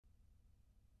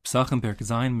Pesachim Perek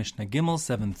Zayin Mishnah Gimel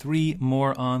 7:3.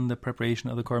 More on the preparation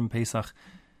of the Korban Pesach.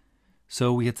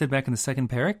 So we had said back in the second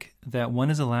parak that one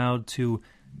is allowed to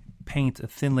paint a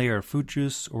thin layer of fruit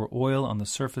juice or oil on the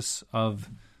surface of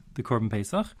the Korban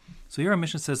Pesach. So here our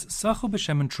Mishnah says, Sachu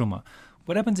b'shemen truma.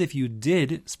 What happens if you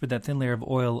did spread that thin layer of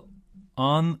oil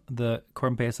on the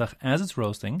Korban Pesach as it's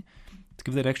roasting to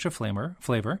give that extra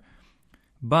flavor,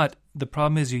 but the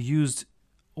problem is you used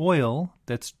oil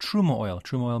that's truma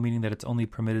oil meaning that it's only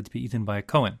permitted to be eaten by a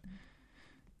Kohen.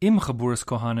 Im chaburas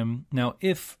kohanim. Now,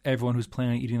 if everyone who's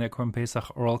planning on eating that Korban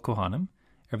Pesach are all kohanim,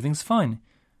 everything's fine.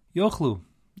 Yochlu,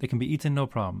 they can be eaten, no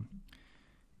problem.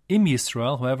 Im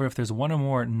Yisrael, however, if there's one or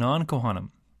more non-kohanim,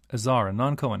 a zar, a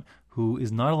non-kohen, who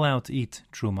is not allowed to eat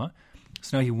truma,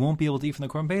 so now he won't be able to eat from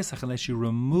the Korban Pesach unless you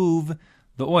remove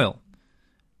the oil.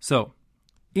 So,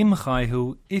 im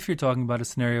chayhu, if you're talking about a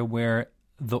scenario where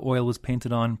the oil was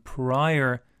painted on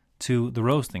prior to the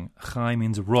roasting, chay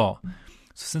means raw.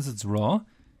 So since it's raw,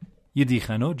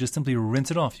 Yidichanu, just simply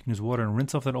rinse it off. You can use water and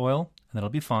rinse off that oil, and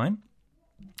that'll be fine.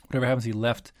 Whatever happens to be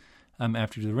left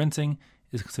after you do the rinsing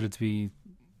is considered to be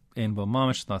ein bo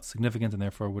mamish, not significant, and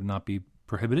therefore would not be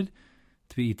prohibited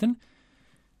to be eaten.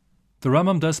 The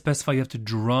Rambam does specify you have to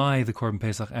dry the Korban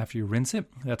Pesach after you rinse it.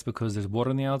 That's because there's water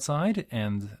on the outside,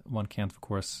 and one can't, of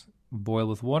course, boil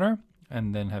with water,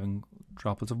 and then having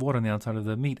droplets of water on the outside of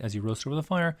the meat as you roast over the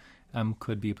fire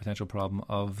could be a potential problem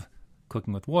of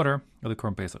cooking with water or the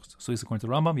Korban Pesach. So at least according to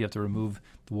the Rambam, you have to remove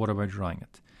the water by drying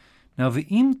it. Now,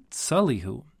 v'im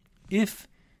tzalihu, if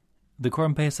the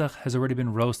Korban Pesach has already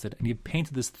been roasted and you've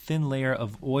painted this thin layer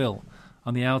of oil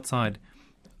on the outside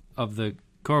of the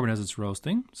Korban as it's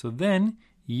roasting, so then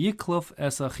yikluf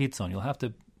esa chitzon, you'll have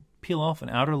to peel off an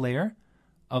outer layer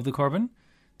of the Korban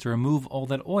to remove all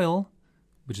that oil,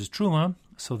 which is truma,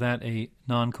 so that a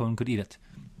non-kohen could eat it.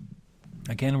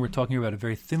 Again, we're talking about a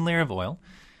very thin layer of oil.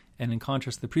 And in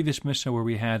contrast to the previous Mishnah where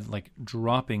we had like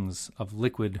droppings of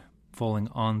liquid falling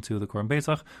onto the Korban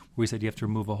Pesach, where we said you have to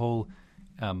remove a whole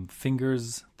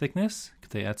finger's thickness,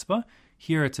 k'tei etzba.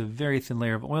 Here it's a very thin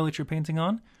layer of oil that you're painting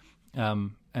on.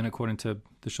 And according to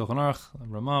the Shulchan Aruch,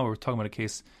 Ramah, we're talking about a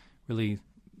case really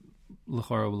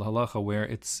l'chora l'halacha where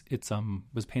it's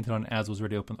was painted on as was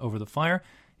already open over the fire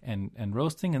and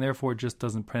roasting, and therefore it just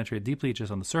doesn't penetrate deeply, it's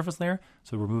just on the surface layer.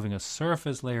 So removing a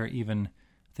surface layer, even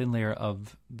thin layer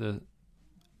of the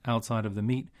outside of the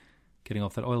meat, getting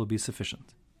off that oil will be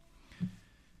sufficient.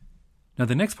 Now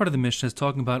the next part of the Mishnah is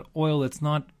talking about oil that's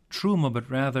not truma, but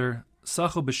rather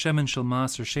sacho b'shemen shel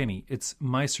maaser sheni. It's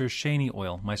maaser sheni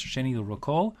oil. Maaser sheni, you'll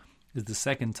recall, is the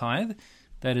second tithe.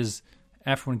 That is,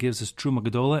 after one gives his truma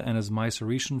gedola and his maaser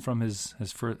rishon from his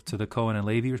to the Kohen and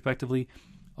Levi respectively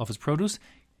of his produce,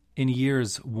 in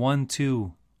years 1,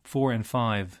 2, 4, and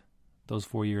 5, those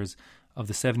 4 years of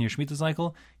the 7-year Shemitah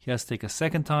cycle, he has to take a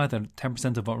second tithe and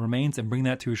 10% of what remains and bring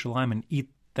that to Yerushalayim and eat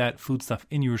that foodstuff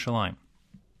in Yerushalayim.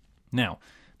 Now,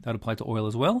 that would apply to oil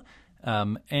as well.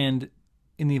 And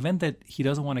in the event that he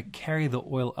doesn't want to carry the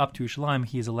oil up to Yerushalayim,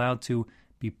 he is allowed to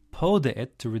be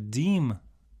poda'et, to redeem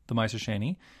the Maaser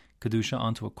Sheni, Kedusha,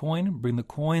 onto a coin, bring the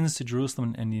coins to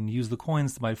Jerusalem and use the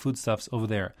coins to buy foodstuffs over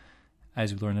there,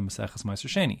 as we learned in Maseches Maaser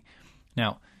Sheni.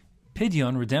 Now,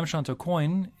 Pidyon, redemption onto a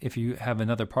coin, if you have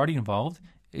another party involved,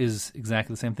 is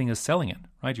exactly the same thing as selling it,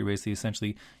 right? You're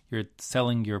basically you're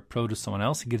selling your produce to someone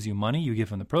else. He gives you money, you give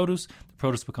him the produce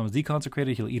becomes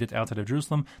deconsecrated, he'll eat it outside of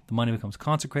Jerusalem, the money becomes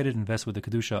consecrated, invested with the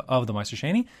Kedusha of the Maaser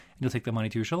Sheni, and you'll take the money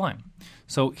to Yerushalayim.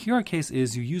 So here our case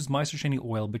is you use Maaser Sheni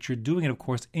oil, but you're doing it, of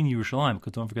course, in Yerushalayim,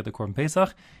 because don't forget the Korban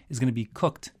Pesach is going to be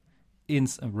cooked,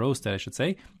 roasted, I should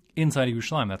say, inside of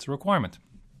Yerushalayim. That's a requirement.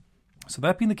 So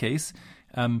that being the case,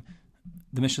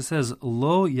 the Mishnah says,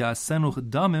 Lo yasenuch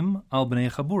damim al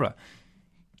b'nei chabura.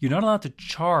 You're not allowed to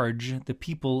charge the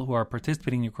people who are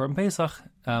participating in your Korban Pesach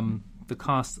the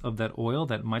cost of that oil,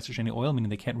 that Maaser Sheni oil, meaning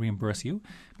they can't reimburse you,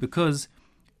 because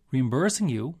reimbursing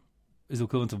you is the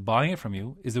equivalent of buying it from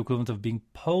you, is the equivalent of being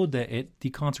poda'et,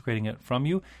 deconsecrating it from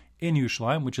you in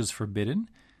Yerushalayim, which is forbidden.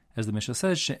 As the Mishnah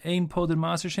says, she'ein poded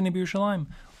Maaser Sheni b'Yerushalayim.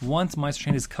 Once Maaser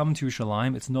Sheni has come to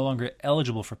Yerushalayim, it's no longer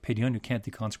eligible for pidyon. You can't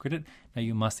deconsecrate it. Now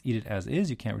you must eat it as is.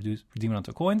 You can't redeem it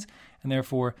onto coins, and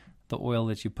therefore the oil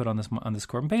that you put on this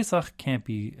Korban Pesach can't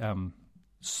be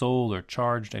sold or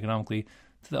charged economically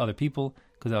to the other people,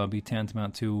 because that would be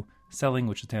tantamount to selling,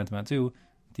 which is tantamount to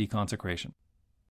deconsecration.